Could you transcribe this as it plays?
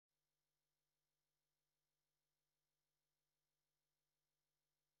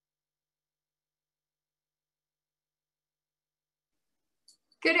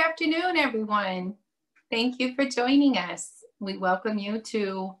Good afternoon, everyone. Thank you for joining us. We welcome you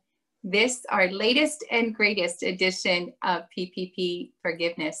to this, our latest and greatest edition of PPP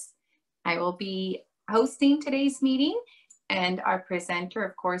Forgiveness. I will be hosting today's meeting, and our presenter,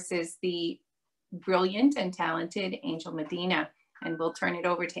 of course, is the brilliant and talented Angel Medina, and we'll turn it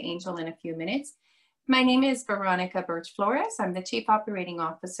over to Angel in a few minutes. My name is Veronica Birch Flores. I'm the Chief Operating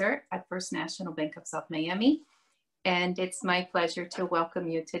Officer at First National Bank of South Miami. And it's my pleasure to welcome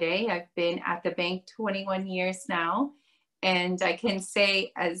you today. I've been at the bank 21 years now, and I can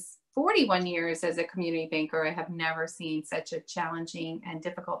say as 41 years as a community banker, I have never seen such a challenging and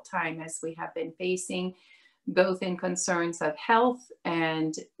difficult time as we have been facing, both in concerns of health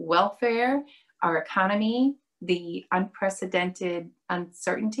and welfare, our economy, the unprecedented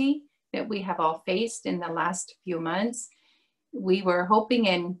uncertainty that we have all faced in the last few months. We were hoping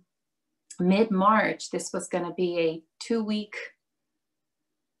in mid-March, this was going to be a 2-week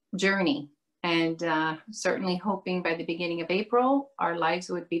journey, and certainly hoping by the beginning of April, our lives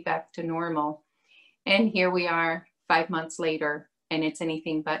would be back to normal. And here we are 5 months later, and it's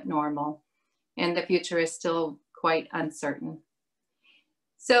anything but normal. And the future is still quite uncertain.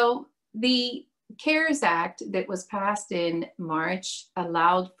 So the CARES Act that was passed in March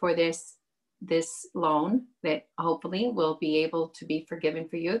allowed for this loan that hopefully will be able to be forgiven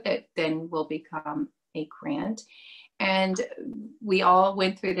for you, that then will become a grant. And we all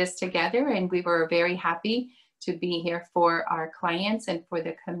went through this together, and we were very happy to be here for our clients and for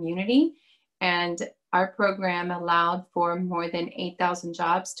the community. And our program allowed for more than 8,000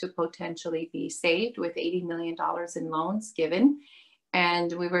 jobs to potentially be saved with $80 million in loans given.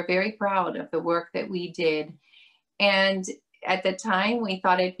 And we were very proud of the work that we did. And at the time, we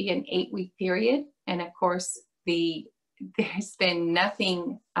thought it'd be an 8-week period. And of course, there's been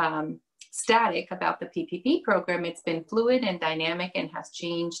nothing static about the PPP program. It's been fluid and dynamic and has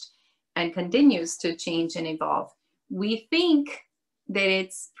changed and continues to change and evolve. We think that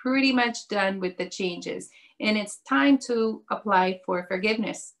it's pretty much done with the changes, and it's time to apply for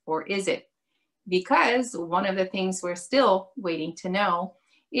forgiveness, or is it? Because one of the things we're still waiting to know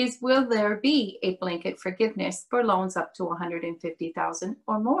is, will there be a blanket forgiveness for loans up to $150,000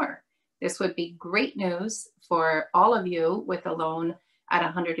 or more? This would be great news for all of you with a loan at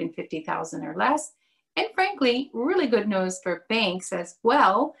 $150,000 or less. And frankly, really good news for banks as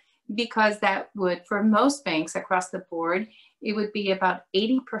well, because that would, for most banks across the board, it would be about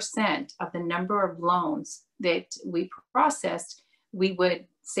 80% of the number of loans that we processed. We would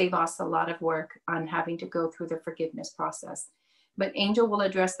save us a lot of work on having to go through the forgiveness process. But Angel will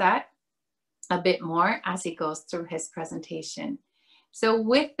address that a bit more as he goes through his presentation. So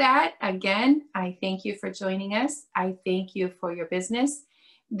with that, again, I thank you for joining us. I thank you for your business.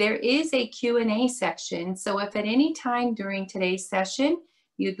 There is a Q&A section. So if at any time during today's session,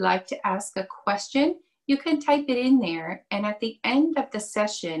 you'd like to ask a question, you can type it in there. And at the end of the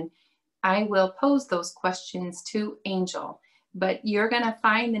session, I will pose those questions to Angel. But you're going to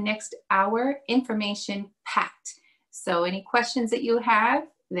find the next hour information packed. So any questions that you have,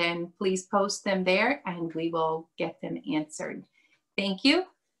 then please post them there and we will get them answered. Thank you.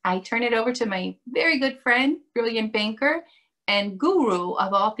 I turn it over to my very good friend, brilliant banker, and guru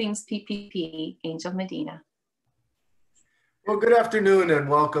of all things PPP, Angel Medina. Well, good afternoon and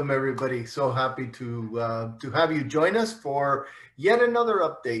welcome everybody. So happy to have you join us for yet another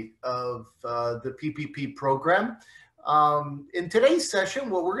update of the PPP program. In today's session,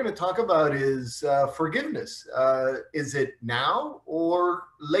 what we're going to talk about is forgiveness. Is it now or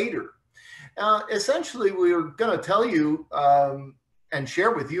later? Essentially, we're going to tell you and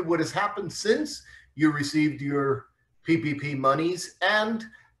share with you what has happened since you received your PPP monies and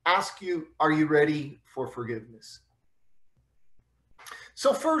ask you, are you ready for forgiveness?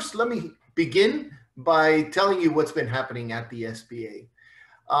 So first, let me begin by telling you what's been happening at the SBA.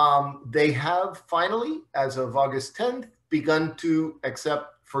 They have finally, as of August 10th, begun to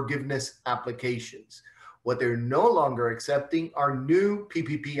accept forgiveness applications. What they're no longer accepting are new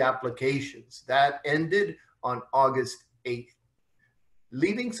PPP applications. That ended on August 8th,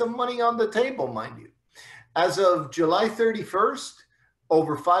 leaving some money on the table, mind you. As of July 31st,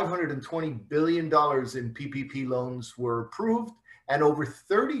 over $520 billion in PPP loans were approved, and over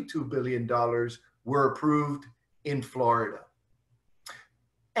 $32 billion were approved in Florida.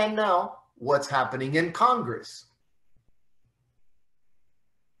 And now, what's happening in Congress?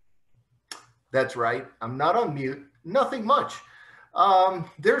 That's right, I'm not on mute, nothing much.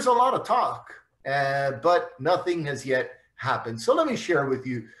 There's a lot of talk, but nothing has yet happen. So let me share with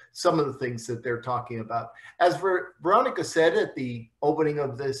you some of the things that they're talking about. As Veronica said at the opening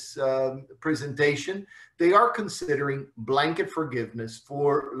of this presentation, they are considering blanket forgiveness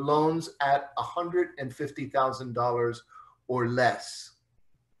for loans at $150,000 or less.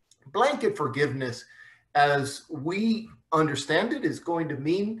 Blanket forgiveness, as we understand it, is going to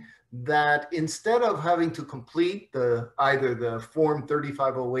mean that instead of having to complete either the Form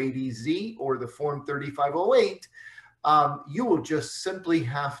 3508EZ or the Form 3508, you will just simply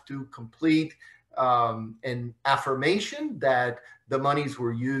have to complete an affirmation that the monies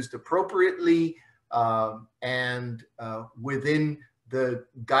were used appropriately and within the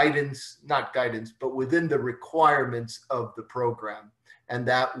guidance, not guidance, but within the requirements of the program. And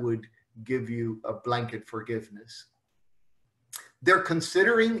that would give you a blanket forgiveness. They're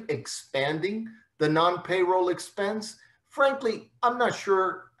considering expanding the non-payroll expense. Frankly, I'm not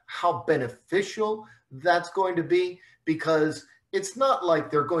sure how beneficial that's going to be, because it's not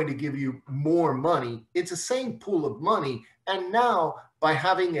like they're going to give you more money. It's the same pool of money. And now, by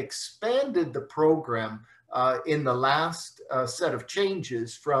having expanded the program in the last set of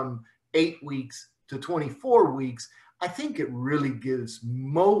changes from 8 weeks to 24 weeks, I think it really gives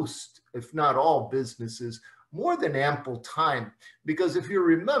most, if not all, businesses more than ample time. Because if you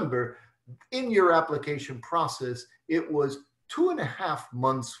remember, in your application process, it was 2.5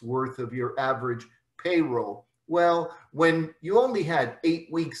 months worth of your average payroll. Well, when you only had 8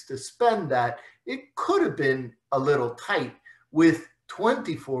 weeks to spend that, it could have been a little tight. With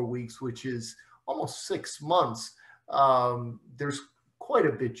 24 weeks, which is almost 6 months, there's quite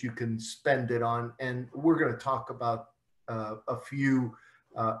a bit you can spend it on. And we're going to talk about a few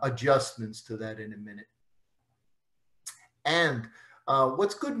adjustments to that in a minute. And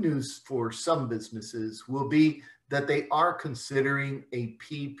what's good news for some businesses will be that they are considering a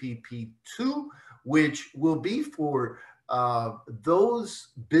PPP2, which will be for those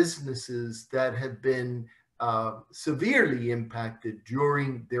businesses that have been severely impacted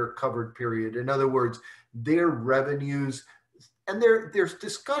during their covered period. In other words, their revenues, and there's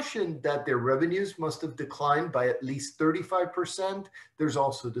discussion that their revenues must have declined by at least 35%. There's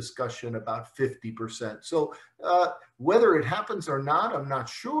also discussion about 50%. So whether it happens or not, I'm not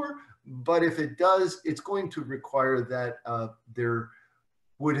sure. But if it does, it's going to require that there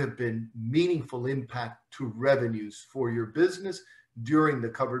would have been meaningful impact to revenues for your business during the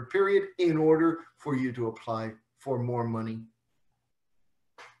covered period in order for you to apply for more money.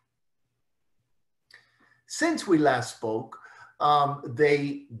 Since we last spoke,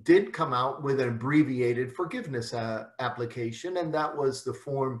 they did come out with an abbreviated forgiveness application, and that was the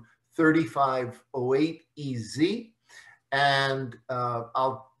Form 3508EZ. And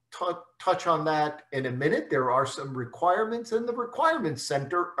I'll touch on that in a minute. There are some requirements, and the requirements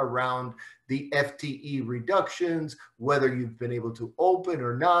center around the FTE reductions, whether you've been able to open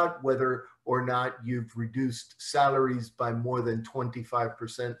or not, whether or not you've reduced salaries by more than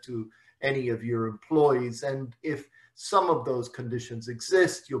 25% to any of your employees. And if some of those conditions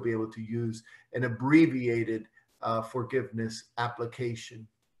exist, you'll be able to use an abbreviated forgiveness application.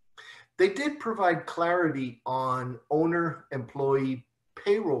 They did provide clarity on owner-employee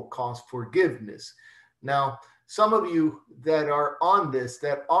payroll cost forgiveness. Now, some of you that are on this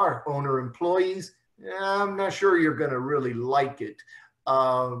that are owner employees, I'm not sure you're going to really like it,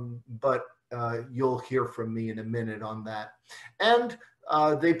 but you'll hear from me in a minute on that. And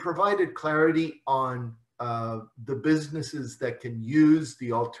they provided clarity on the businesses that can use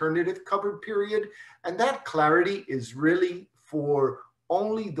the alternative covered period. And that clarity is really for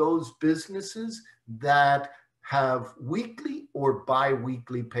only those businesses that have weekly or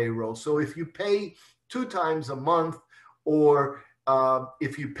bi-weekly payroll. So if you pay 2 times a month, or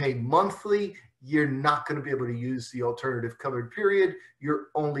if you pay monthly, you're not going to be able to use the alternative covered period. You're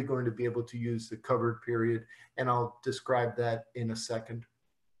only going to be able to use the covered period. And I'll describe that in a second.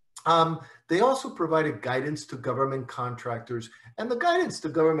 They also provided guidance to government contractors, and the guidance to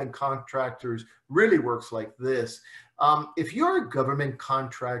government contractors really works like this. If you're a government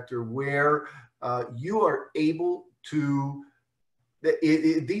contractor where you are able to,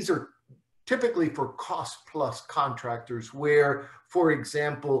 these are typically for cost plus contractors where, for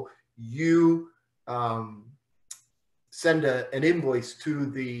example, you send an invoice to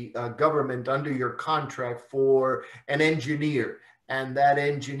the government under your contract for an engineer, and that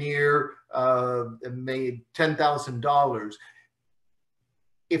engineer made $10,000.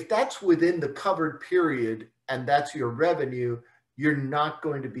 If that's within the covered period and that's your revenue, you're not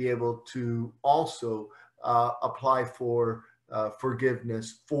going to be able to also apply for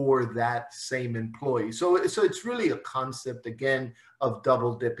forgiveness for that same employee. So it's really a concept, again, of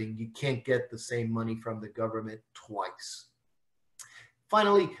double dipping. You can't get the same money from the government twice.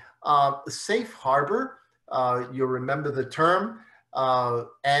 Finally, safe harbor, you'll remember the term,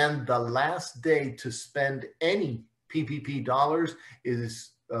 and the last day to spend any PPP dollars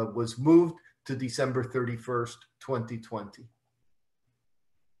was moved to December 31st, 2020.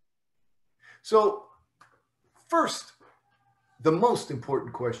 So first, the most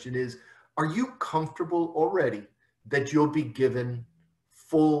important question is, are you comfortable already that you'll be given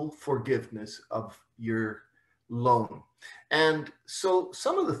full forgiveness of your loan? And so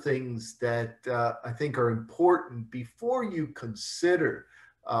some of the things that I think are important before you consider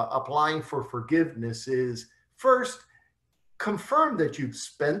applying for forgiveness is, first, confirm that you've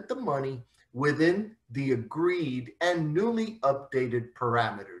spent the money within the agreed and newly updated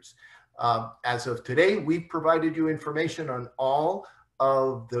parameters. As of today, we've provided you information on all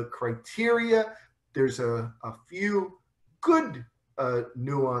of the criteria. There's a few good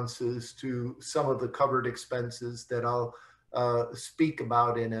nuances to some of the covered expenses that I'll speak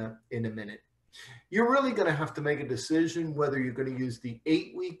about in a minute. You're really going to have to make a decision whether you're going to use the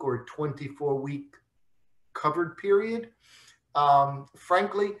 8-week or 24-week covered period.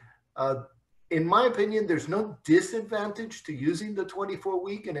 Frankly, in my opinion, there's no disadvantage to using the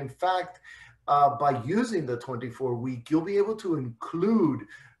 24-week. And in fact, by using the 24-week, you'll be able to include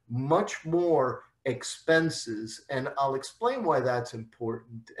much more expenses. And I'll explain why that's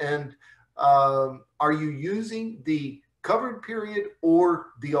important. And are you using the covered period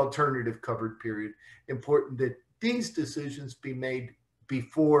or the alternative covered period? Important that these decisions be made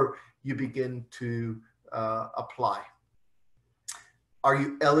before you begin to apply. Are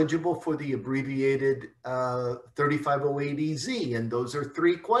you eligible for the abbreviated 3508EZ? And those are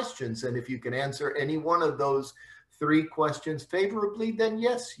 3 questions. And if you can answer any one of those 3 questions favorably, then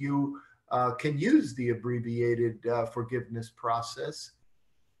yes, you can use the abbreviated forgiveness process.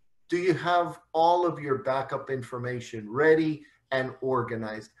 Do you have all of your backup information ready and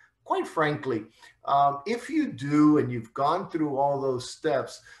organized? Quite frankly, if you do and you've gone through all those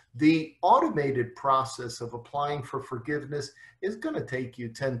steps, the automated process of applying for forgiveness is going to take you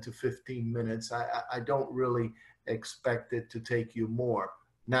 10 to 15 minutes. I don't really expect it to take you more.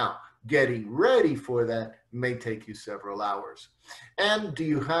 Now, getting ready for that may take you several hours. And do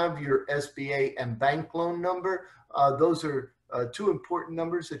you have your SBA and bank loan number? Those are 2 important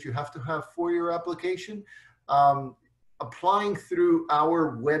numbers that you have to have for your application. Applying through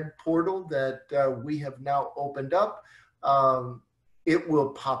our web portal that we have now opened up, it will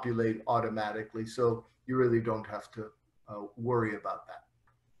populate automatically, so you really don't have to worry about that.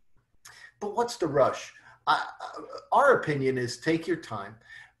 But what's the rush? Our opinion is take your time.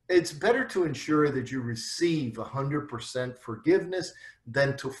 It's better to ensure that you receive 100% forgiveness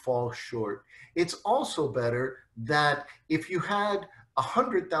than to fall short. It's also better that if you had a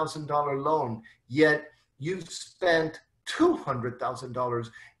 $100,000 loan, yet you've spent $200,000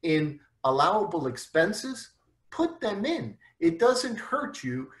 in allowable expenses, put them in. It doesn't hurt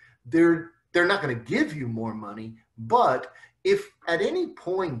you. They're not going to give you more money, but if at any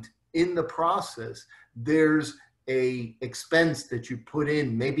point in the process there's a expense that you put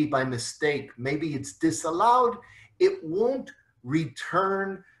in, maybe by mistake, maybe it's disallowed, it won't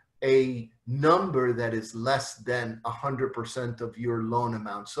return a number that is less than 100% of your loan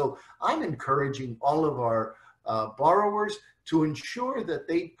amount. So I'm encouraging all of our borrowers to ensure that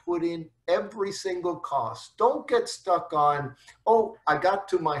they put in every single cost. Don't get stuck on, oh, I got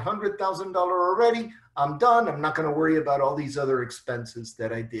to my $100,000 already, I'm done, I'm not going to worry about all these other expenses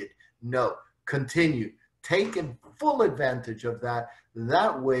that I did. No, continue. Take full advantage of that.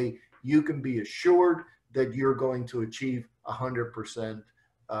 That way you can be assured that you're going to achieve 100%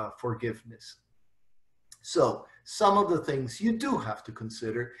 forgiveness. So some of the things you do have to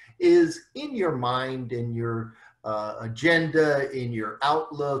consider is in your mind, in your agenda, in your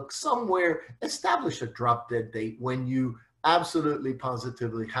outlook, somewhere, establish a drop dead date when you absolutely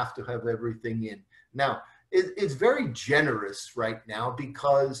positively have to have everything in. Now, it's very generous right now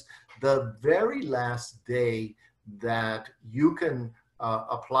because the very last day that you can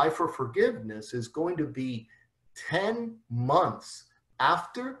apply for forgiveness is going to be 10 months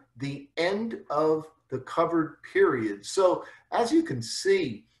after the end of the covered period. So as you can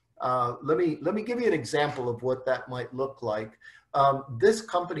see, let me give you an example of what that might look like. This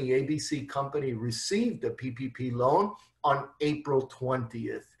company, ABC Company, received a PPP loan on April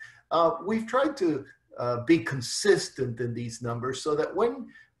 20th. We've tried to be consistent in these numbers so that when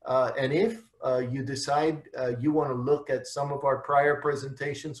and if you decide you want to look at some of our prior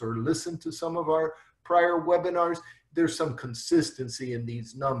presentations or listen to some of our prior webinars, there's some consistency in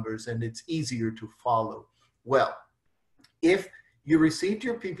these numbers and it's easier to follow. Well, if you received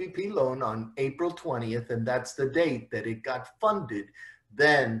your PPP loan on April 20th, and that's the date that it got funded,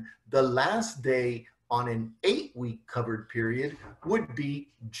 then the last day on an 8-week covered period would be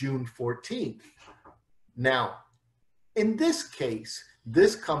June 14th. Now, in this case,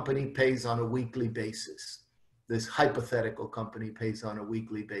 this company pays on a weekly basis. This hypothetical company pays on a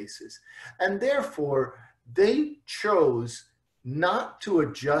weekly basis. And therefore, they chose not to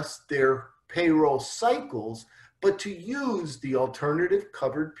adjust their payroll cycles, but to use the alternative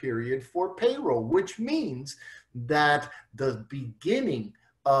covered period for payroll, which means that the beginning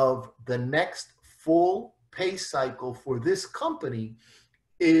of the next full pay cycle for this company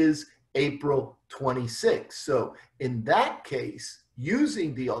is April 26th. So in that case,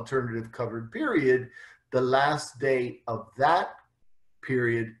 using the alternative covered period, the last day of that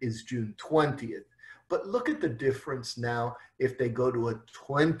period is June 20th. But look at the difference now if they go to a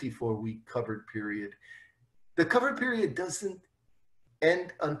 24-week covered period. The covered period doesn't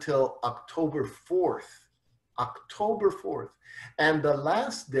end until October 4th. October 4th. And the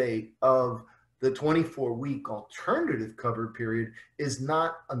last day of the 24-week alternative covered period is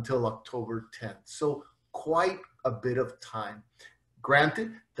not until October 10th. So quite a bit of time.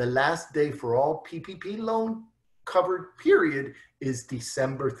 Granted, the last day for all PPP loan covered period is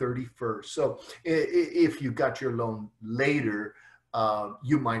December 31st. So if you got your loan later,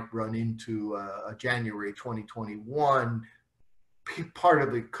 you might run into a January 2021 part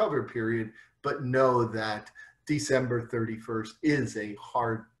of the covered period, but know that December 31st is a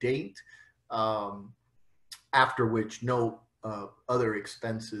hard date, after which no other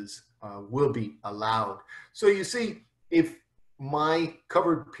expenses will be allowed. So you see, if my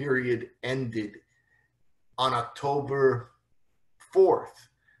covered period ended on October 4th,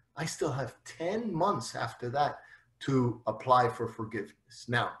 I still have 10 months after that to apply for forgiveness.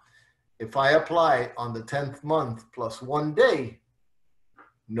 Now, if I apply on the 10th month plus 1 day,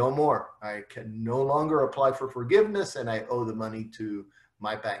 no more. I can no longer apply for forgiveness and I owe the money to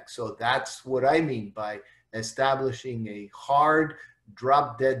my bank. So that's what I mean by establishing a hard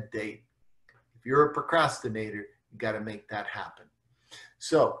drop dead date. If you're a procrastinator, you got to make that happen.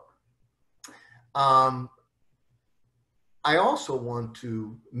 So I also want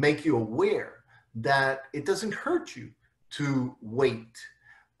to make you aware that it doesn't hurt you to wait,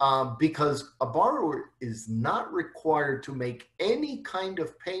 because a borrower is not required to make any kind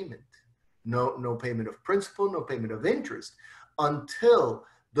of payment, no payment of principal, no payment of interest, until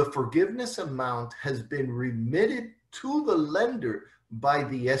the forgiveness amount has been remitted to the lender by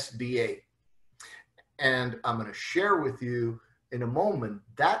the SBA. And I'm going to share with you in a moment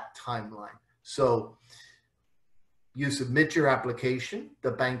that timeline. So you submit your application.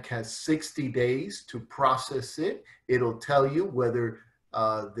 The bank has 60 days to process it. It'll tell you whether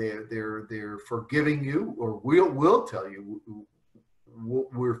they're forgiving you, or we'll tell you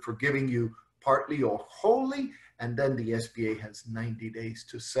we're forgiving you partly or wholly, and then the SBA has 90 days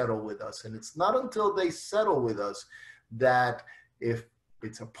to settle with us. And it's not until they settle with us that, if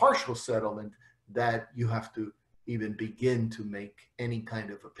it's a partial settlement, that you have to even begin to make any kind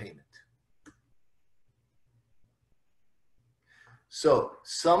of a payment. So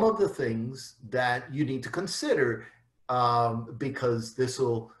some of the things that you need to consider, because this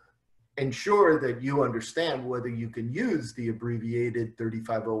will ensure that you understand whether you can use the abbreviated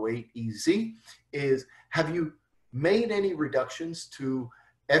 3508EZ, is, have you made any reductions to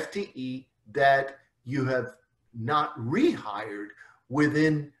FTE that you have not rehired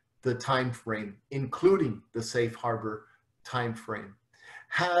within the time frame, including the safe harbor time frame?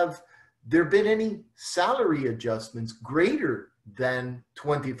 Have there been any salary adjustments greater than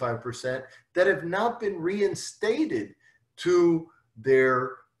 25% that have not been reinstated to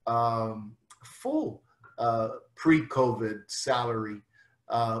their full pre-COVID salary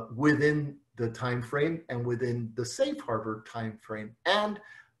within the time frame and within the safe harbor time frame? And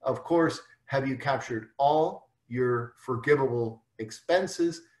of course, have you captured all your forgivable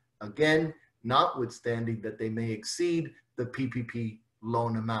expenses, again, notwithstanding that they may exceed the PPP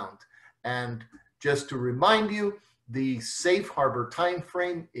loan amount? And just to remind you, the safe harbor time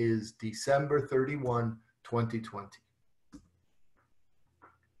frame is December 31, 2020.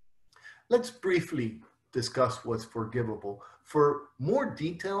 Let's briefly discuss what's forgivable. For more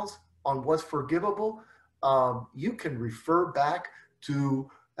details on what's forgivable, you can refer back to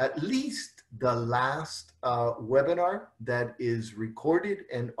at least the last webinar that is recorded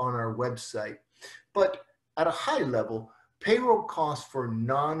and on our website. But at a high level, payroll costs for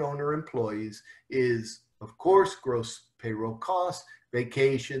non-owner employees is, of course, gross payroll costs,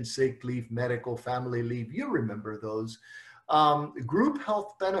 vacation, sick leave, medical, family leave, you remember those. Group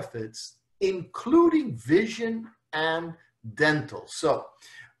health benefits, including vision and dental. So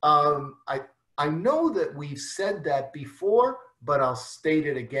I know that we've said that before, but I'll state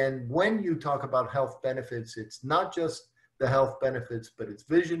it again. When you talk about health benefits, it's not just the health benefits, but it's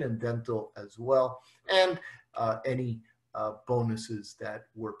vision and dental as well, and any bonuses that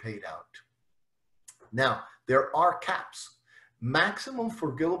were paid out. Now, there are caps. Maximum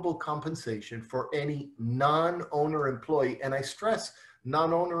forgivable compensation for any non-owner employee, and I stress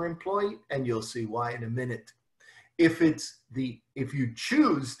non-owner employee, and you'll see why in a minute. If you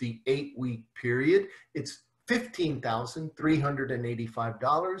choose the 8-week period, it's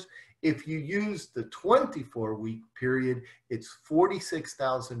 $15,385. If you use the 24-week period, it's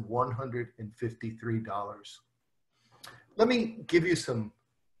 $46,153. Let me give you some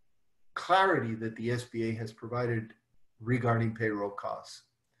clarity that the SBA has provided regarding payroll costs.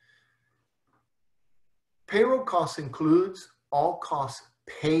 Payroll costs includes all costs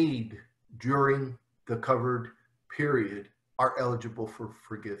paid during the covered period are eligible for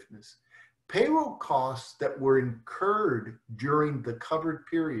forgiveness. Payroll costs that were incurred during the covered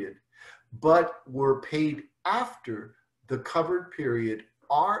period but were paid after the covered period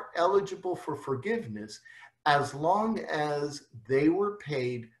are eligible for forgiveness as long as they were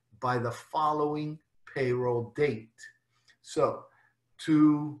paid by the following payroll date. So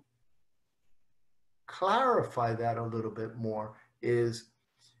to clarify that a little bit more is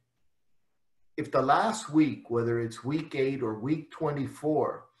if the last week, whether it's week 8 or week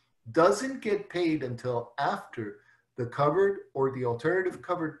 24, doesn't get paid until after the covered or the alternative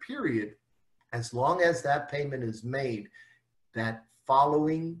covered period, as long as that payment is made that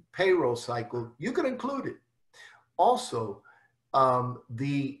following payroll cycle, you can include it. Also,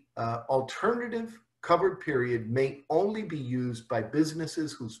 the alternative covered period may only be used by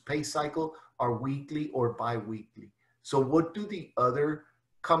businesses whose pay cycle are weekly or bi-weekly. So what do the other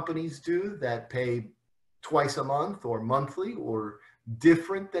companies do that pay twice a month or monthly or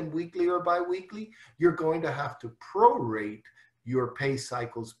different than weekly or bi-weekly? You're going to have to prorate your pay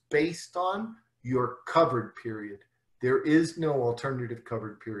cycles based on your covered period. There is no alternative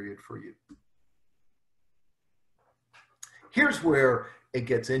covered period for you. Here's where it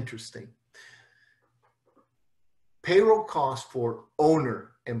gets interesting. Payroll costs for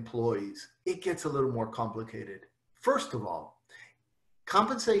owner employees, it gets a little more complicated. First of all,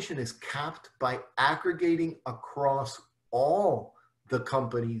 compensation is capped by aggregating across all the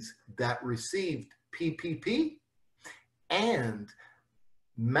companies that received PPP and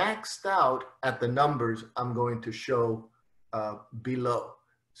maxed out at the numbers I'm going to show below.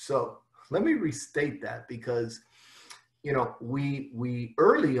 So let me restate that because we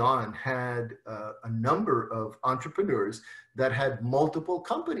early on had a number of entrepreneurs that had multiple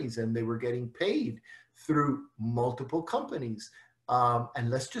companies and they were getting paid through multiple companies. And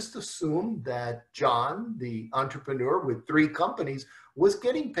let's just assume that John, the entrepreneur with 3 companies, was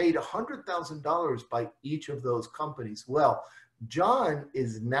getting paid $100,000 by each of those companies. Well, John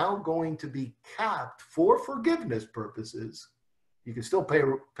is now going to be capped for forgiveness purposes. You can still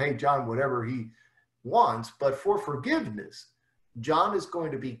pay John whatever he wants, but for forgiveness, John is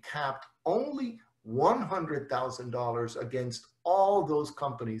going to be capped only $100,000 against all those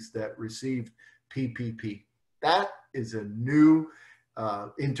companies that received PPP. That is a new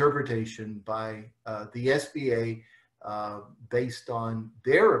interpretation by the SBA based on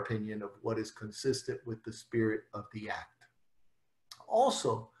their opinion of what is consistent with the spirit of the act.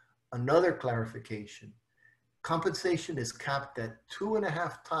 Also, another clarification, compensation is capped at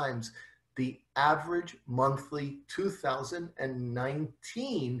 2.5 times the average monthly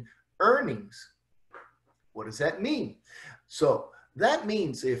 2019 earnings. What does that mean? So that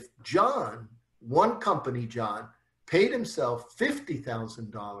means if John, one company, John, paid himself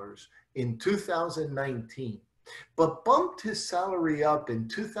 $50,000 in 2019, but bumped his salary up in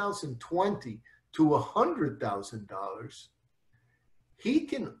 2020 to $100,000, he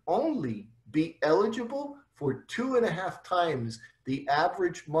can only be eligible for 2.5 times the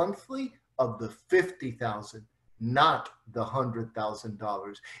average monthly of the $50,000, not the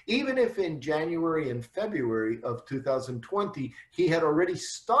 $100,000. Even if in January and February of 2020, he had already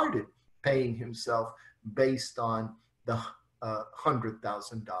started paying himself based on the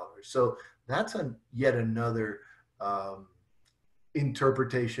 $100,000. So that's yet another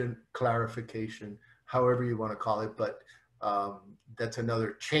interpretation, clarification, however you want to call it, but that's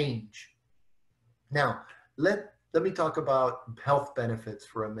another change. Now, let me talk about health benefits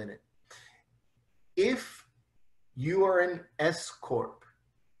for a minute. If you are an S Corp,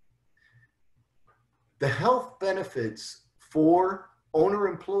 the health benefits for owner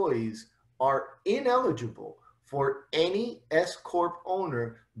employees are ineligible for any S Corp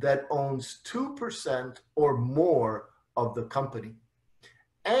owner that owns 2% or more of the company.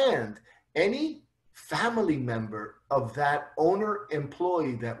 And any family member of that owner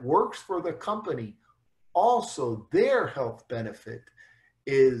employee that works for the company, also their health benefit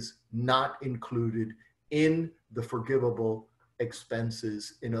is not included in the forgivable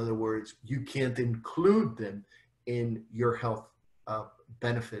expenses. In other words, you can't include them in your health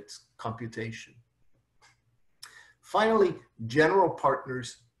benefits computation. Finally, general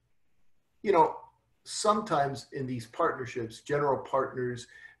partners. You know, sometimes in these partnerships, general partners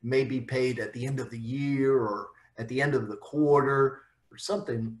may be paid at the end of the year or at the end of the quarter or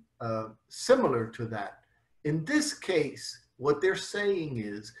something similar to that. In this case, what they're saying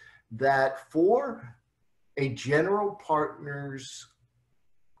is that for a general partner's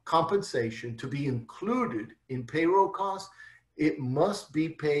compensation to be included in payroll costs, it must be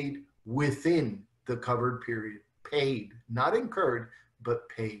paid within the covered period. Paid, not incurred, but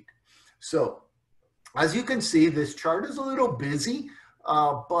paid. So as you can see, this chart is a little busy,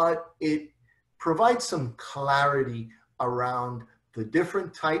 but it provides some clarity around the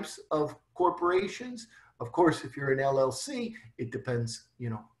different types of corporations. Of course, if you're an LLC, it depends,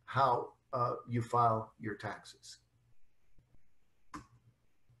 how you file your taxes.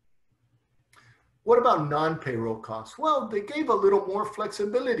 What about non-payroll costs? Well, they gave a little more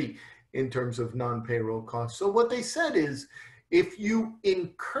flexibility in terms of non-payroll costs. So what they said is, if you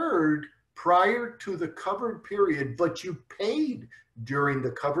incurred prior to the covered period, but you paid during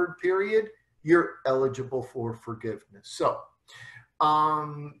the covered period, you're eligible for forgiveness. So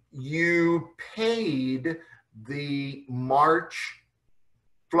you paid the March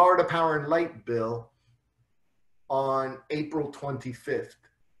Florida Power and Light bill on April 25th.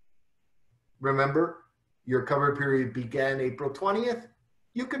 Remember, your covered period began April 20th.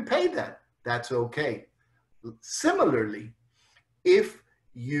 You can pay that. That's okay. Similarly, if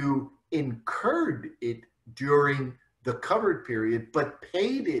you incurred it during the covered period, but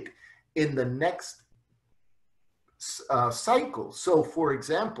paid it in the next cycle. So for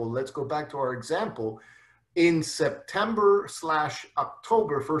example, let's go back to our example. In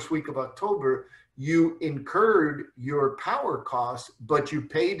September/October, first week of October, you incurred your power costs, but you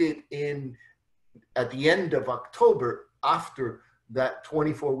paid it at the end of October after that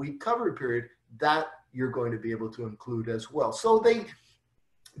 24-week covered period, that you're going to be able to include as well. So they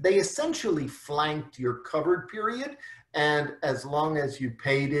essentially flanked your covered period, and as long as you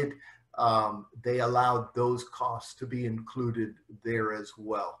paid it, they allowed those costs to be included there as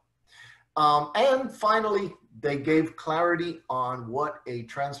well. And finally, they gave clarity on what a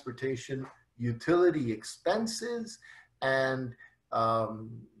transportation utility expense is, and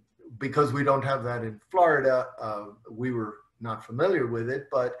because we don't have that in Florida, we were not familiar with it,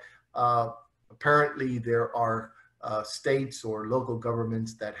 but apparently there are states or local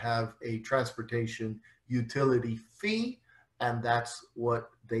governments that have a transportation utility fee, and that's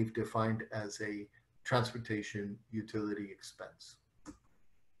what they've defined as a transportation utility expense.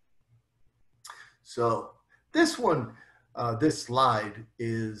 So this one, this slide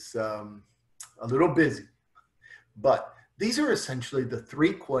is a little busy, but these are essentially the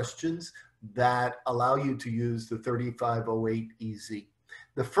 3 questions that allow you to use the 3508EZ.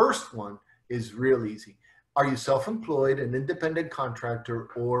 The first one is real easy. Are you self-employed, an independent contractor,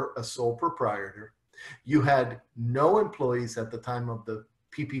 or a sole proprietor? You had no employees at the time of the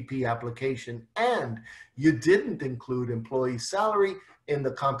PPP application, and you didn't include employee salary in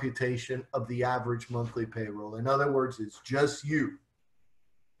the computation of the average monthly payroll. In other words, it's just you.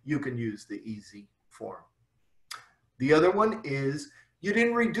 You can use the easy form. The other one is you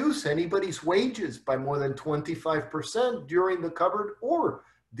didn't reduce anybody's wages by more than 25% during the covered or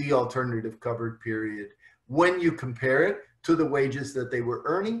the alternative covered period when you compare it to the wages that they were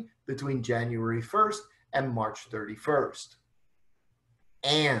earning between January 1st and March 31st.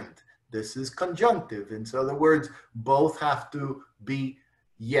 And this is conjunctive. In other words, both have to be,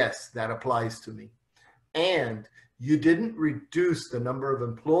 yes, that applies to me. And you didn't reduce the number of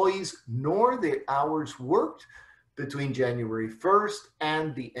employees nor the hours worked between January 1st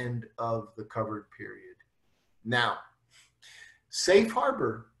and the end of the covered period. Now, safe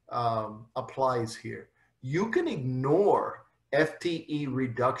harbor applies here. You can ignore FTE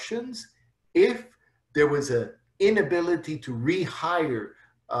reductions if there was an inability to rehire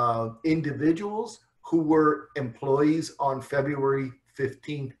individuals who were employees on February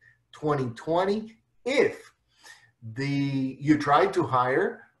 15th, 2020. If you tried to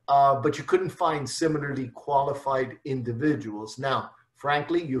hire, but you couldn't find similarly qualified individuals. Now,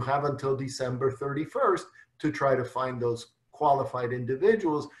 frankly, you have until December 31st to try to find those qualified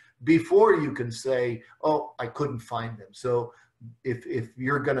individuals before you can say, oh, I couldn't find them. So if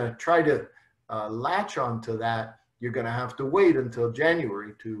you're going to try to latch onto that, you're going to have to wait until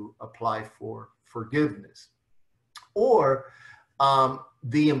January to apply for forgiveness. Or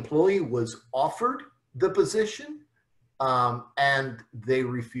the employee was offered the position and they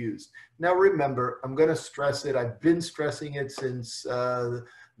refused. Now remember, I'm going to stress it. I've been stressing it since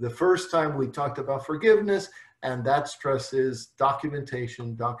the first time we talked about forgiveness, and that stress is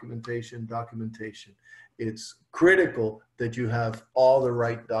documentation, documentation, documentation. It's critical that you have all the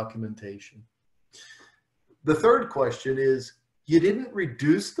right documentation. The third question is, you didn't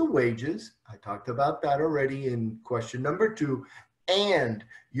reduce the wages. I talked about that already in question number 2. And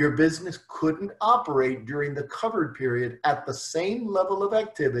your business couldn't operate during the covered period at the same level of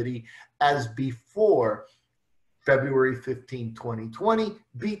activity as before February 15, 2020,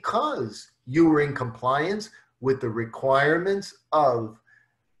 because you were in compliance with the requirements of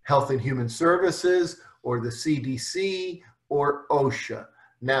Health and Human Services or the CDC or OSHA.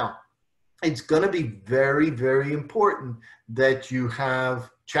 Now, it's going to be very, very important that you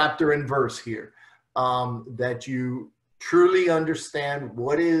have chapter and verse here, that you truly understand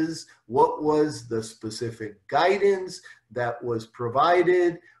what was the specific guidance that was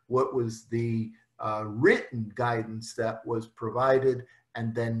provided, what was the written guidance that was provided,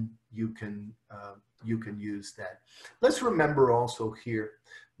 and then you can use that. Let's remember also here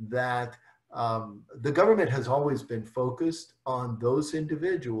that the government has always been focused on those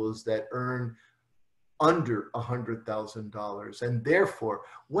individuals that earn under $100,000. And therefore,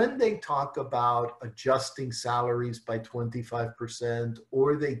 when they talk about adjusting salaries by 25%,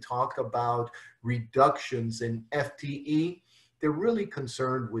 or they talk about reductions in FTE, they're really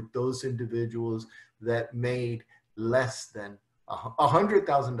concerned with those individuals that made less than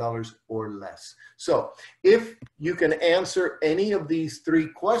 $100,000 or less. So if you can answer any of these 3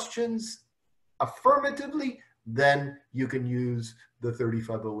 questions affirmatively, then you can use the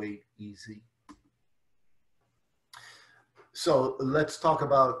 3508 easy. So let's talk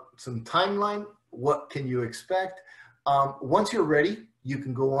about some timeline. What can you expect? Once you're ready, you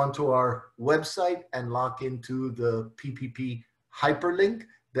can go onto our website and lock into the PPP hyperlink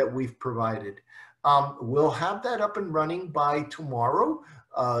that we've provided. We'll have that up and running by tomorrow.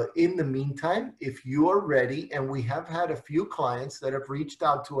 In the meantime, if you are ready, and we have had a few clients that have reached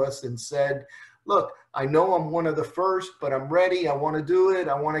out to us and said, look, I know I'm one of the first, but I'm ready. I want to do it.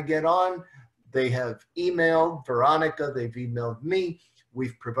 I want to get on. They have emailed Veronica. They've emailed me.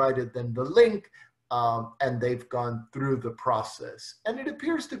 We've provided them the link, and they've gone through the process. And it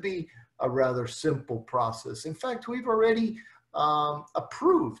appears to be a rather simple process. In fact, we've already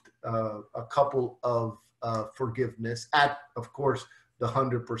approved a couple of forgiveness at, of course, the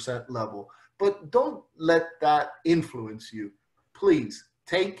 100% level. But don't let that influence you. Please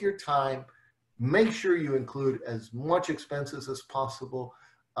take your time. Make sure you include as much expenses as possible.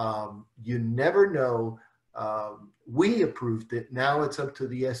 You never know. We approved it. Now it's up to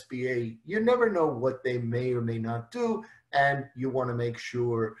the SBA. You never know what they may or may not do, and you want to make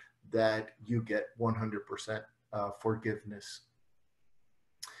sure that you get 100% forgiveness.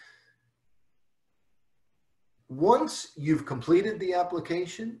 Once you've completed the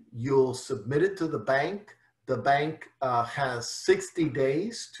application, you'll submit it to the bank. The bank has 60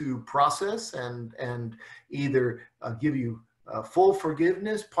 days to process and either give you full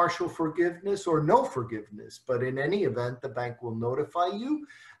forgiveness, partial forgiveness, or no forgiveness. But in any event, the bank will notify you.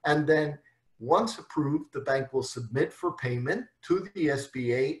 And then once approved, the bank will submit for payment to the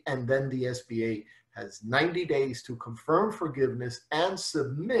SBA, and then the SBA has 90 days to confirm forgiveness and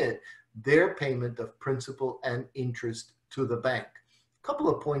submit their payment of principal and interest to the bank. A couple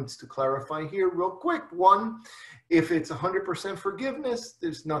of points to clarify here real quick. One, if it's 100% forgiveness,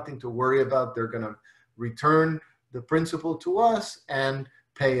 there's nothing to worry about. They're going to return the principal to us and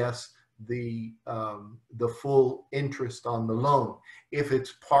pay us the full interest on the loan. If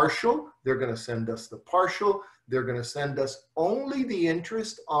it's partial, they're going to send us the partial. They're going to send us only the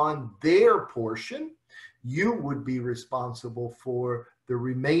interest on their portion. You would be responsible for the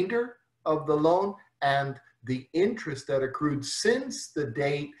remainder of the loan and the interest that accrued since the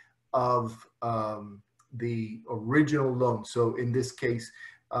date of the original loan. So in this case,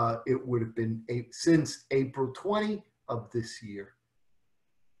 it would have been since April 20 of this year.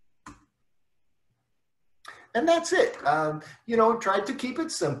 And that's it. You know, tried to keep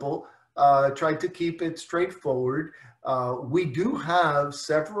it simple, tried to keep it straightforward. We do have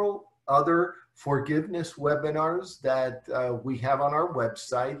several other forgiveness webinars that we have on our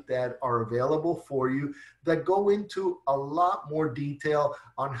website that are available for you that go into a lot more detail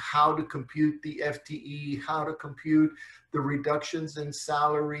on how to compute the FTE, how to compute the reductions in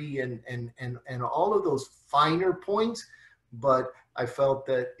salary and all of those finer points. But I felt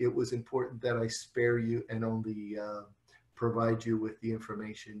that it was important that I spare you and only provide you with the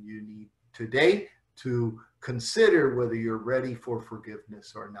information you need today to consider whether you're ready for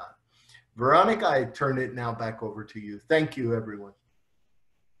forgiveness or not. Veronica, I turn it now back over to you. Thank you, everyone.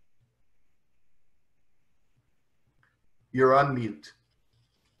 You're on mute.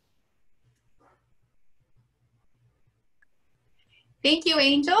 Thank you,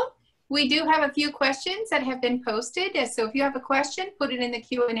 Angel. We do have a few questions that have been posted. So if you have a question, put it in the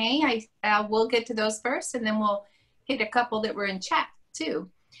Q&A. I will get to those first, and then we'll hit a couple that were in chat too.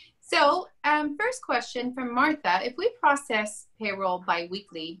 So first question from Martha, if we process payroll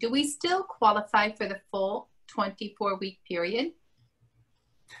bi-weekly, do we still qualify for the full 24-week period?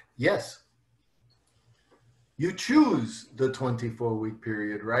 Yes. You choose the 24-week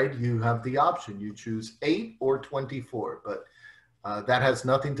period, right? You have the option. You choose 8 or 24, but that has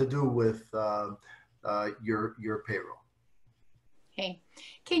nothing to do with your payroll. Okay.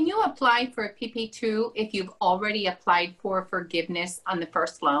 Can you apply for a PP2 if you've already applied for forgiveness on the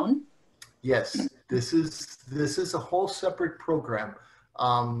first loan? Yes, this is a whole separate program.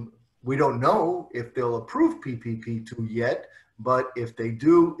 We don't know if they'll approve PPP2 yet, but if they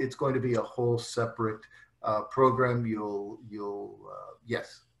do, it's going to be a whole separate program.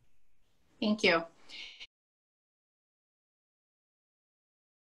 Yes. Thank you.